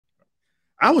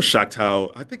I was shocked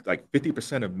how I think like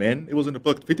 50% of men, it was in the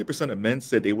book, 50% of men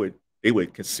said they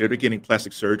would consider getting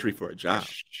plastic surgery for a For, job.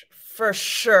 for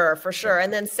sure, for Yeah. sure.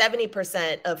 And then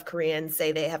 70% of Koreans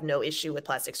say they have no issue with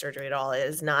plastic surgery at all. It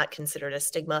is not considered a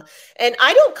stigma. And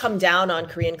I don't come down on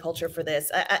Korean culture for this.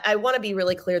 I want to be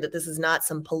really clear that this is not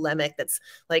some polemic that's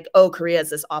like, oh, Korea is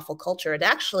this awful culture. It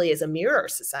actually is a mirror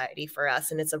society for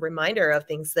us. And it's a reminder of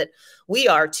things that we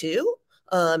are too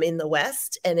in the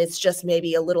West. And it's just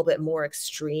maybe a little bit more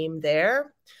extreme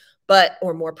there, but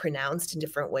or more pronounced in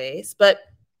different ways. But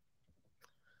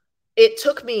it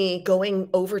took me going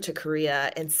over to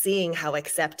Korea and seeing how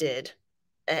accepted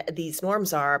these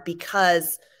norms are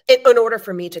because in order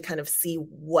for me to kind of see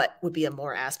what would be a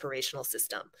more aspirational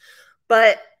system.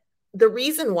 But the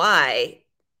reason why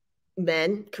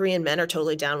Korean men are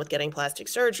totally down with getting plastic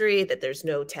surgery, that there's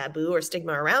no taboo or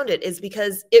stigma around it, is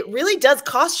because it really does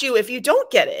cost you if you don't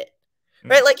get it.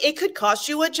 Right? Like it could cost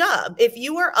you a job. If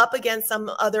you are up against some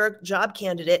other job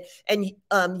candidate and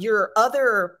your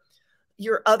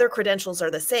other credentials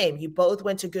are the same. You both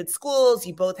went to good schools.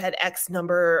 You both had X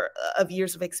number of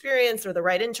years of experience or the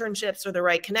right internships or the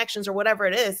right connections or whatever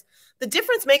it is. The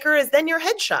difference maker is then your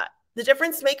headshot. The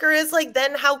difference maker is like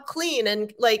then how clean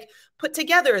and like put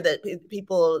together that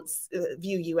people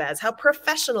view you as, how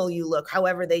professional you look,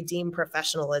 however they deem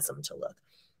professionalism to look.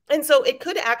 And so it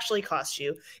could actually cost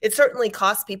you. It certainly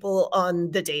costs people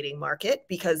on the dating market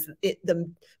because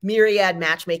the myriad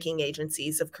matchmaking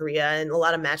agencies of Korea and a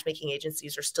lot of matchmaking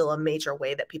agencies are still a major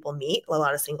way that people meet. A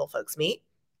lot of single folks meet.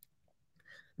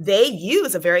 They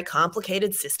use a very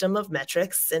complicated system of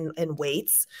metrics and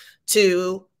weights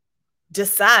to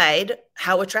decide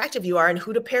how attractive you are and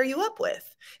who to pair you up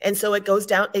with. And so it goes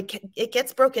down, it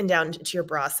gets broken down to your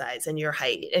bra size and your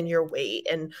height and your weight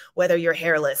and whether you're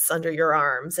hairless under your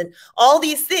arms and all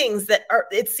these things that are,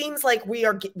 it seems like we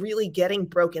are really getting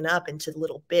broken up into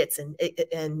little bits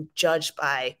and judged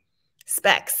by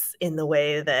specs in the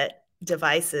way that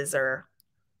devices are,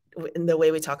 in the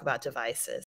way we talk about devices.